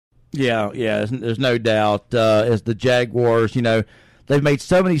Yeah, there's no doubt. As the Jaguars, they've made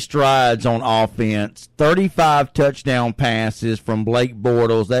so many strides on offense. 35 touchdown passes from Blake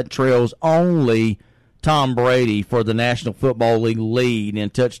Bortles. That trails only Tom Brady for the National Football League lead in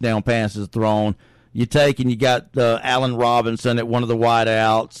touchdown passes thrown. You got Allen Robinson at one of the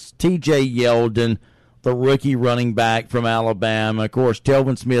wideouts, T.J. Yeldon, the rookie running back from Alabama. Of course,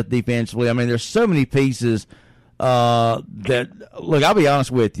 Telvin Smith defensively. I mean, there's so many pieces that, look, I'll be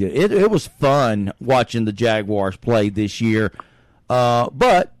honest with you. It was fun watching the Jaguars play this year.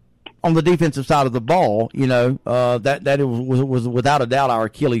 But on the defensive side of the ball, that was without a doubt our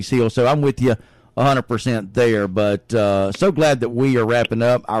Achilles heel. So I'm with you 100% there. But so glad that we are wrapping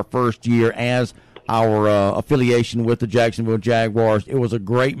up our first year as our affiliation with the Jacksonville Jaguars. It was a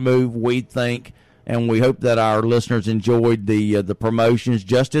great move, we think, and we hope that our listeners enjoyed the promotions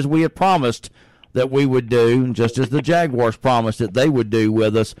just as we had promised that we would do, just as the Jaguars promised that they would do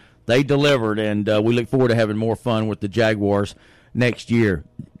with us. They delivered, and we look forward to having more fun with the Jaguars next year.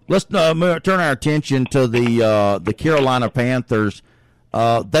 Let's turn our attention to the Carolina Panthers.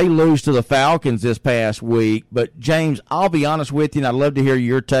 They lose to the Falcons this past week, but James, I'll be honest with you, and I'd love to hear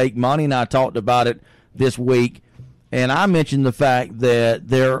your take. Monty and I talked about it this week, and I mentioned the fact that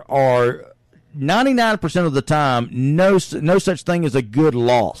there are 99% of the time no such thing as a good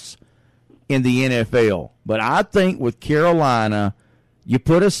loss in the NFL. But I think with Carolina, you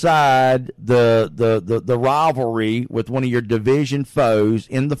put aside the rivalry with one of your division foes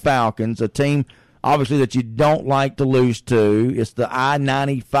in the Falcons, a team obviously that you don't like to lose to. It's the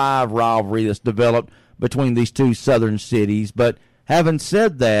I-95 rivalry that's developed between these two southern cities. But having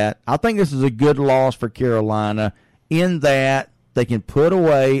said that, I think this is a good loss for Carolina in that they can put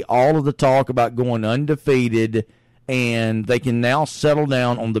away all of the talk about going undefeated, and they can now settle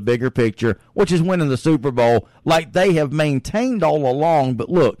down on the bigger picture, which is winning the Super Bowl like they have maintained all along. But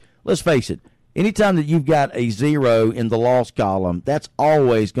look, let's face it, anytime that you've got a 0 in the loss column, that's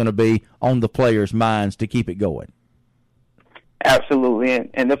always going to be on the players' minds to keep it going. Absolutely.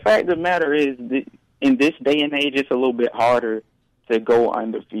 And the fact of the matter is that in this day and age, it's a little bit harder to go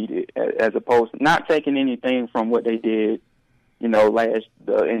undefeated as opposed to not taking anything from what they did,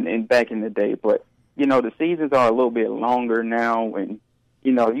 back in the day. But, the seasons are a little bit longer now, and,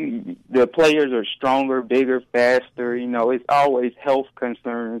 the players are stronger, bigger, faster. It's always health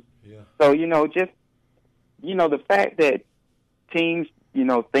concerns. Yeah. So, the fact that teams,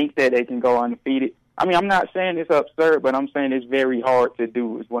 think that they can go undefeated. I mean, I'm not saying it's absurd, but I'm saying it's very hard to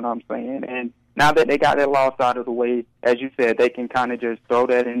do is what I'm saying. And now that they got that loss out of the way, as you said, they can kind of just throw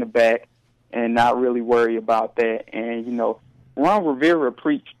that in the back and not really worry about that. And, Ron Rivera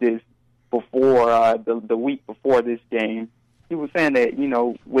preached this before the week before this game. He was saying that,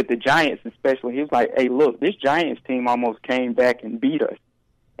 with the Giants especially, he was like, hey, look, this Giants team almost came back and beat us.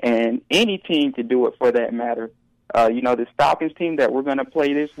 And any team could do it for that matter. This Falcons team that we're going to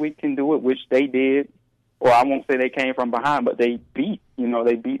play this week can do it, which they did. Or I won't say they came from behind, but they beat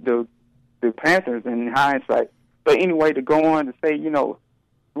the Panthers in hindsight. But anyway, to go on to say,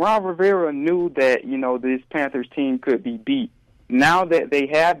 Ron Rivera knew that, this Panthers team could be beat. Now that they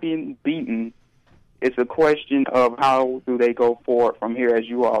have been beaten, it's a question of how do they go forward from here, as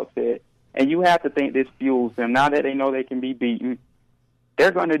you all said. And you have to think this fuels them. Now that they know they can be beaten,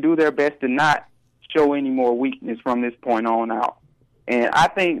 they're going to do their best to not show any more weakness from this point on out. And I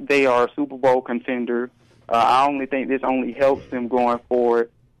think they are a Super Bowl contender. I only think this only helps them going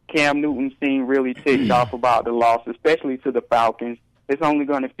forward. Cam Newton seemed really ticked off about the loss, especially to the Falcons. It's only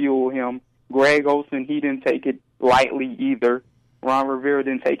going to fuel him. Greg Olsen, he didn't take it lightly either. Ron Rivera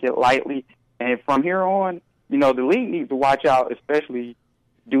didn't take it lightly. And from here on, the league needs to watch out, especially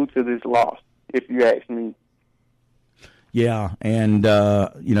due to this loss, if you ask me. Yeah, and,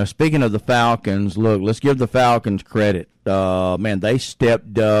 speaking of the Falcons, look, let's give the Falcons credit. Man, they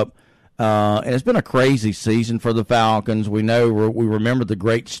stepped up. And it's been a crazy season for the Falcons. We remember the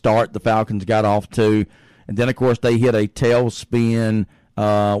great start the Falcons got off to. And then, of course, they hit a tailspin.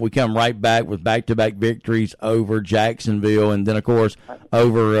 We come right back with back-to-back victories over Jacksonville and then, of course,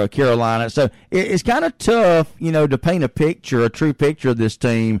 over Carolina. So it's kind of tough, to paint a true picture of this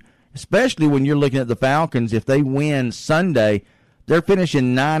team, especially when you're looking at the Falcons. If they win Sunday, they're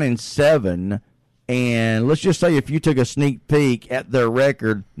finishing 9-7. And let's just say if you took a sneak peek at their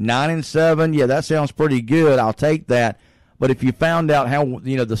record, 9-7, yeah, that sounds pretty good. I'll take that. But if you found out how,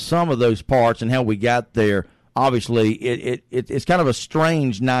 the sum of those parts and how we got there, obviously it's kind of a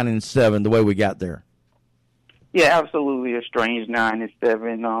strange 9-7 the way we got there. Yeah, absolutely a strange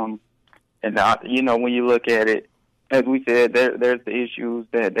 9-7. When you look at it, as we said, there's the issues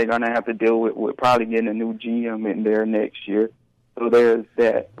that they're going to have to deal with probably getting a new GM in there next year. So there's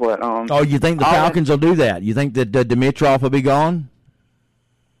that. But oh, you think the Falcons will do that? You think that Dimitroff will be gone?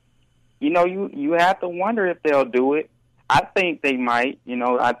 You know, you have to wonder if they'll do it. I think they might. You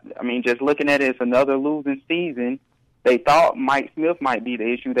know, I mean, just looking at it, it's another losing season. They thought Mike Smith might be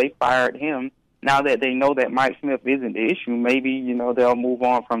the issue. They fired him. Now that they know that Mike Smith isn't the issue, maybe, you know, they'll move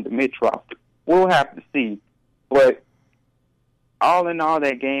on from Dimitroff. We'll have to see. But all in all,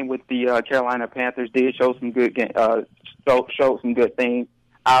 that game with the Carolina Panthers did show some good showed some good things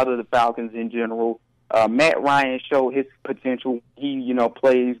out of the Falcons in general. Matt Ryan showed his potential. He, you know,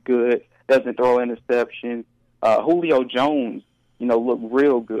 plays good, doesn't throw interceptions. Julio Jones, you know, looked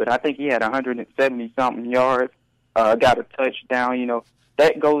real good. I think he had 170-something yards, got a touchdown. You know,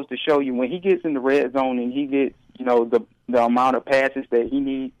 that goes to show you when he gets in the red zone and he gets, you know, the amount of passes that he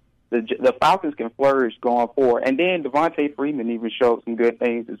needs, the Falcons can flourish going forward. And then Devontae Freeman even showed some good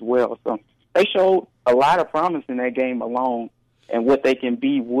things as well. So they showed a lot of promise in that game alone and what they can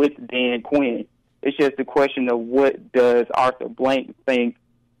be with Dan Quinn. It's just a question of what does Arthur Blank think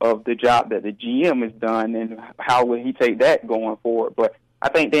of the job that the GM has done and how will he take that going forward. But I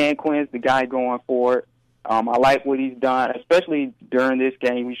think Dan Quinn's the guy going forward. I like what he's done, especially during this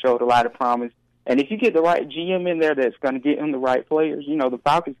game. He showed a lot of promise. And if you get the right GM in there that's going to get him the right players, you know, the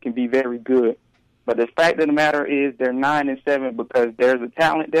Falcons can be very good. But the fact of the matter is they're 9-7 because there's a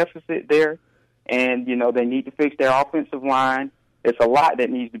talent deficit there. And, you know, they need to fix their offensive line. It's a lot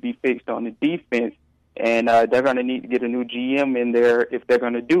that needs to be fixed on the defense. And they're going to need to get a new GM in there if they're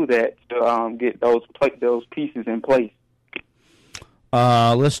going to do that to get those pieces in place.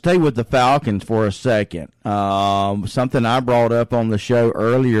 Let's stay with the Falcons for a second. Something I brought up on the show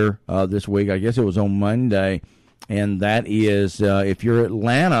earlier this week, I guess it was on Monday, and that is if you're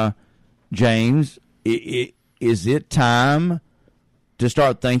Atlanta, James, is it time to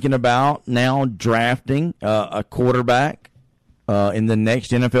start thinking about now drafting a quarterback in the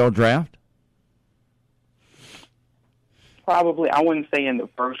next NFL draft? Probably, I wouldn't say in the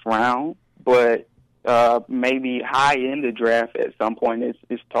first round, but maybe high in the draft at some point.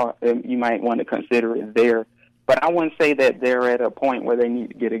 You might want to consider it there. But I wouldn't say that they're at a point where they need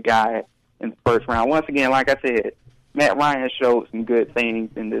to get a guy in the first round. Once again, like I said, Matt Ryan showed some good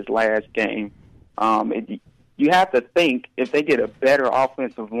things in this last game. You have to think if they get a better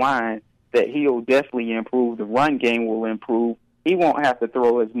offensive line that he'll definitely improve. The run game will improve. He won't have to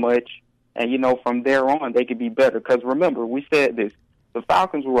throw as much. And, you know, from there on, they could be better. Because, remember, we said this. The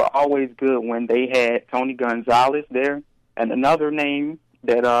Falcons were always good when they had Tony Gonzalez there. And another name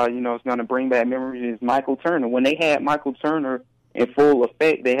that, you know, is going to bring back memories is Michael Turner. When they had Michael Turner in full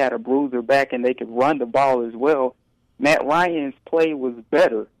effect, they had a bruiser back and they could run the ball as well. Matt Ryan's play was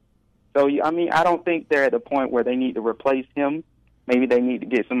better. So, I mean, I don't think they're at the point where they need to replace him. Maybe they need to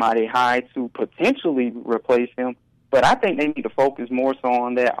get somebody high to potentially replace him. But I think they need to focus more so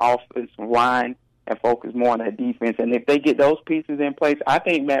on that offensive line and focus more on that defense. And if they get those pieces in place, I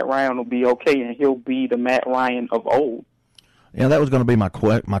think Matt Ryan will be okay, and he'll be the Matt Ryan of old. Yeah, that was going to be my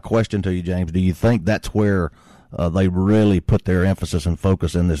question to you, James. Do you think that's where they really put their emphasis and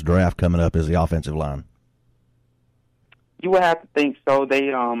focus in this draft coming up is the offensive line? You would have to think so.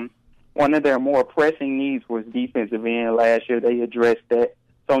 They one of their more pressing needs was defensive end last year. They addressed that.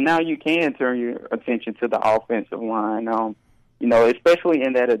 So now you can turn your attention to the offensive line, you know, especially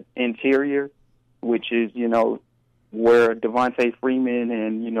in that interior, which is, you know, where Devontae Freeman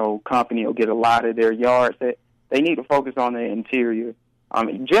and, you know, company will get a lot of their yards. They need to focus on the interior.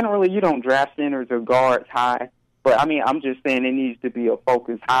 Generally, you don't draft centers or guards high, but, I mean, I'm just saying it needs to be a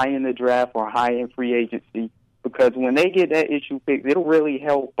focus high in the draft or high in free agency because when they get that issue fixed, it'll really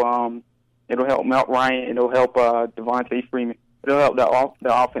help. It'll help Matt Ryan. It'll help Devontae Freeman. It'll help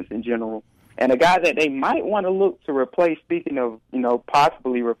the offense in general. And a guy that they might want to look to replace, speaking of, you know,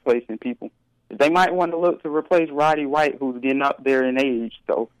 possibly replacing people, they might want to look to replace Roddy White, who's getting up there in age.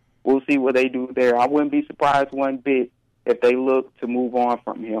 So we'll see what they do there. I wouldn't be surprised one bit if they look to move on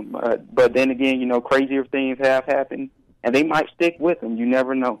from him. But then again, you know, crazier things have happened, and they might stick with him. You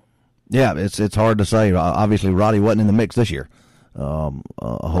never know. Yeah, it's hard to say. Obviously, Roddy wasn't in the mix this year a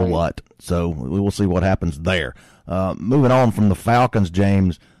whole lot. So we will see what happens there. Moving on from the Falcons,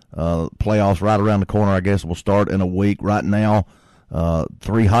 James, playoffs right around the corner, I guess, will start in a week. Right now,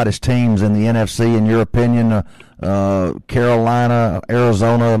 three hottest teams in the NFC, in your opinion, Carolina,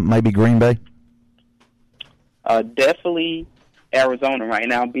 Arizona, maybe Green Bay? Definitely Arizona right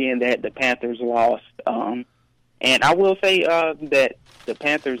now, being that the Panthers lost. And I will say that the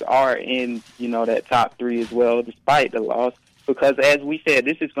Panthers are in, you know, that top three as well, despite the loss, because as we said,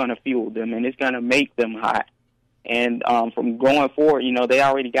 this is going to fuel them and it's going to make them hot. And from going forward, you know, they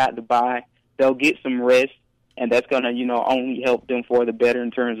already got the bye. They'll get some rest. and that's going to, only help them for the better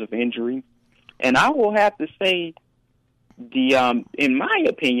in terms of injury. And I will have to say, in my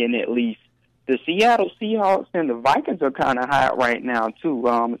opinion at least, the Seattle Seahawks and the Vikings are kind of hot right now too,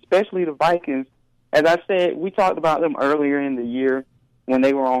 especially the Vikings. As I said, we talked about them earlier in the year when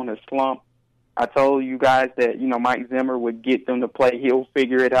they were on a slump. I told you guys that, Mike Zimmer would get them to play. He'll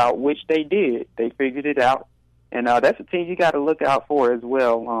figure it out, which they did. They figured it out. And that's a team you got to look out for as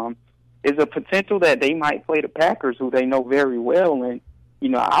well. Is a potential that they might play the Packers, who they know very well. And,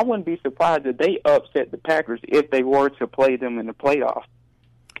 I wouldn't be surprised if they upset the Packers if they were to play them in the playoffs.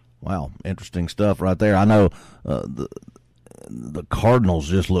 Wow, interesting stuff right there. I know the Cardinals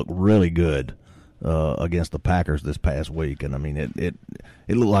just look really good against the Packers this past week, and I mean it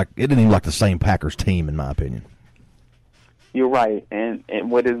looked like it didn't even like the same Packers team in my opinion. You're right, and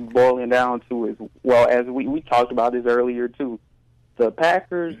what it's boiling down to is, well, as we talked about this earlier too, the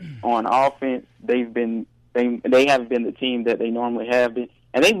Packers on offense they haven't been the team that they normally have been,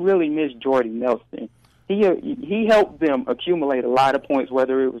 and they really missed Jordy Nelson. He helped them accumulate a lot of points,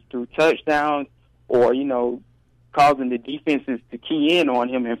 whether it was through touchdowns or causing the defenses to key in on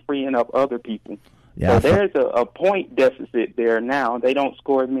him and freeing up other people. Yeah, so there's a point deficit there now. They don't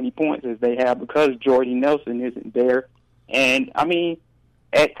score as many points as they have because Jordy Nelson isn't there. And, I mean,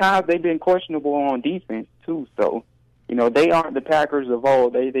 at times they've been questionable on defense, too. So, they aren't the Packers of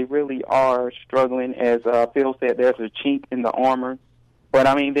old. They really are struggling. As Phil said, there's a chink in the armor. But,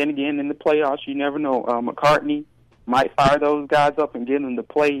 I mean, then again, in the playoffs, you never know. McCartney might fire those guys up and get them to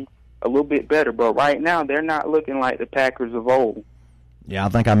play a little bit better. But right now, they're not looking like the Packers of old. Yeah, I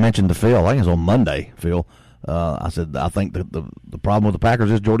think I mentioned to Phil, I think it was on Monday, Phil. I said I think the problem with the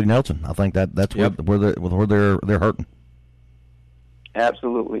Packers is Jordy Nelson. I think that's where they're hurting.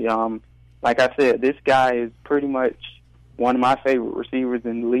 Absolutely. Like I said, this guy is pretty much one of my favorite receivers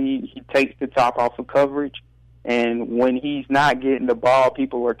in the league. He takes the top off of coverage, and when he's not getting the ball,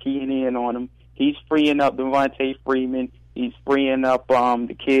 people are keying in on him. He's freeing up Devontae Freeman. He's freeing up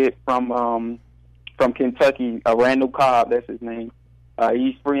the kid from Kentucky, Randall Cobb, that's his name.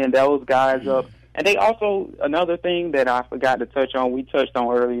 He's freeing those guys up. And they also, another thing that I forgot to touch on, we touched on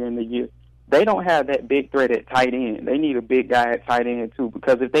earlier in the year, they don't have that big threat at tight end. They need a big guy at tight end, too,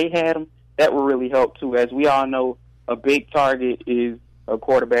 because if they had him, that would really help, too. As we all know, a big target is a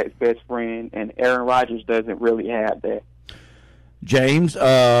quarterback's best friend, and Aaron Rodgers doesn't really have that. James,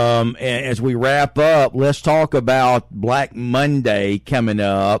 as we wrap up, let's talk about Black Monday coming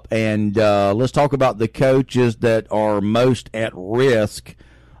up, and let's talk about the coaches that are most at risk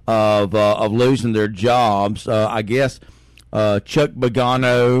of losing their jobs. I guess Chuck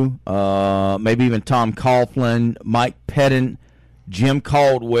Pagano, maybe even Tom Coughlin, Mike Pettin, Jim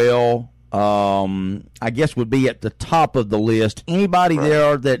Caldwell, I guess would be at the top of the list. Anybody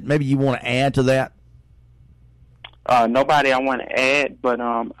there that maybe you want to add to that? Nobody I want to add, but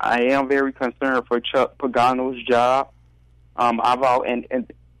I am very concerned for Chuck Pagano's job.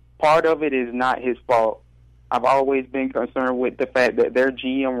 And part of it is not his fault. I've always been concerned with the fact that their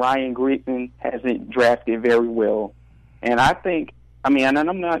GM, Ryan Grigson, hasn't drafted very well. And I think, and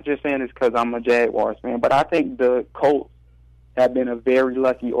I'm not just saying this because I'm a Jaguars fan, but I think the Colts have been a very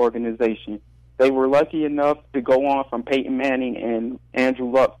lucky organization. They were lucky enough to go on from Peyton Manning and Andrew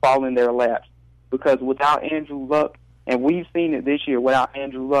Luck fall in their laps. Because without Andrew Luck, and we've seen it this year, without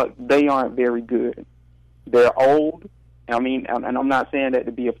Andrew Luck, they aren't very good. They're old. And I'm not saying that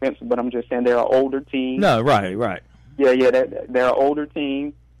to be offensive, but I'm just saying they're an older team. No, right. Yeah, they're an older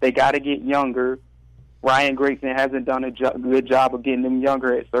team. They got to get younger. Ryan Grigson hasn't done a good job of getting them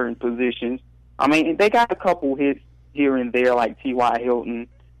younger at certain positions. They got a couple hits here and there, like T.Y. Hilton.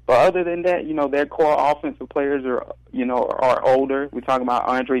 But other than that, their core offensive players are older. We're talking about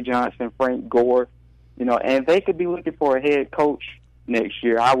Andre Johnson, Frank Gore, and they could be looking for a head coach next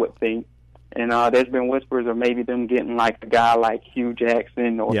year, I would think. And there's been whispers of maybe them getting like a guy like Hugh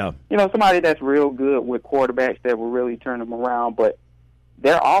Jackson or, somebody that's real good with quarterbacks that will really turn them around. But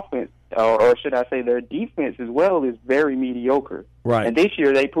their offense, or should I say their defense as well, is very mediocre. Right. And this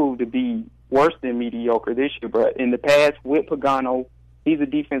year they proved to be worse than mediocre this year. But in the past, with Pagano, he's a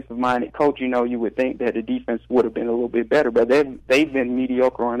defensive-minded coach. You would think that the defense would have been a little bit better, but they've been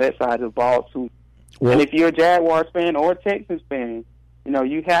mediocre on that side of the ball too. Well, and if you're a Jaguars fan or a Texans fan,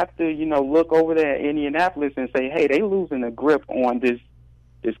 you have to look over there at Indianapolis and say, hey, they losing a grip on this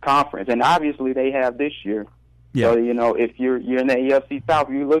conference, and obviously they have this year. Yeah. So if you're in the AFC South,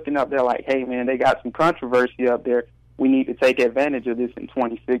 you're looking up there like, hey man, they got some controversy up there. We need to take advantage of this in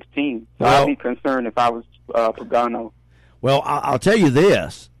 2016. So I'd be concerned if I was Pagano. Well, I'll tell you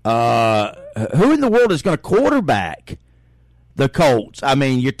this. Who in the world is going to quarterback the Colts. I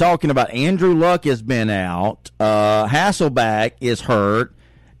mean, you're talking about Andrew Luck has been out, Hasselbeck is hurt,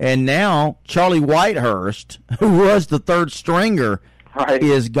 and now Charlie Whitehurst, who was the third stringer,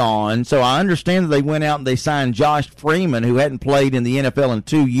 is gone. So I understand that they went out and they signed Josh Freeman, who hadn't played in the NFL in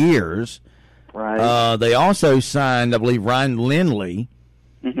 2 years. Right. They also signed, I believe, Ryan Lindley.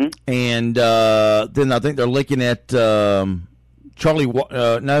 Mm-hmm. And then I think they're looking at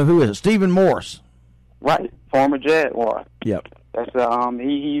Stephen Morse. Right, former Jaguar. Yep. That's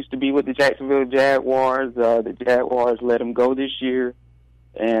he used to be with the Jacksonville Jaguars. The Jaguars let him go this year,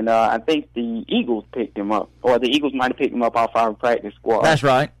 and I think the Eagles picked him up, or the Eagles might have picked him up off our practice squad. That's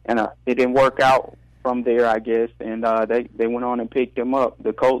right. And it didn't work out from there, I guess, and they went on and picked him up.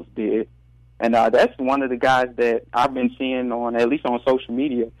 The Colts did, and that's one of the guys that I've been seeing on, at least on social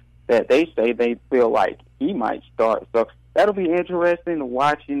media, that they say they feel like he might start. So that'll be interesting to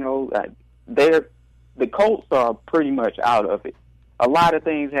watch. You know, the Colts are pretty much out of it. A lot of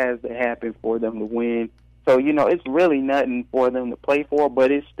things has to happen for them to win. So, you know, it's really nothing for them to play for,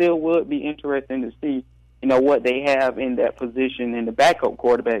 but it still would be interesting to see, you know, what they have in that position, in the backup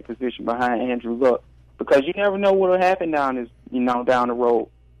quarterback position behind Andrew Luck, because you never know what will happen down the road.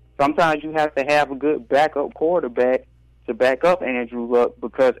 Sometimes you have to have a good backup quarterback to back up Andrew Luck,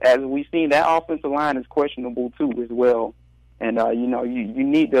 because as we've seen, that offensive line is questionable too as well. And, you know, you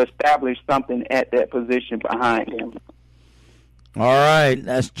need to establish something at that position behind him. All right,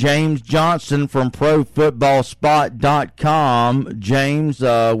 that's James Johnson from ProFootballSpot.com. James,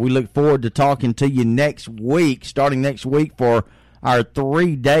 we look forward to talking to you starting next week for our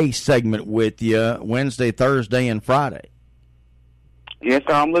 3-day segment with you, Wednesday, Thursday, and Friday. Yes,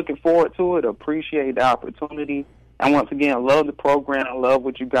 sir, I'm looking forward to it. Appreciate the opportunity. And once again, I love the program. I love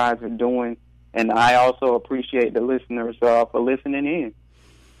what you guys are doing. And I also appreciate the listeners for listening in.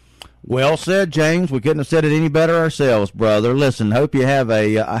 Well said, James. We couldn't have said it any better ourselves, brother. Listen, hope you have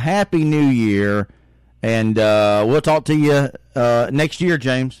a happy new year, and we'll talk to you next year,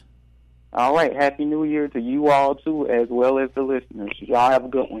 James. All right. Happy New Year to you all, too, as well as the listeners. Y'all have a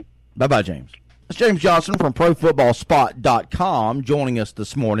good one. Bye-bye, James. That's James Johnson from ProFootballSpot.com joining us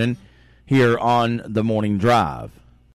this morning here on The Morning Drive.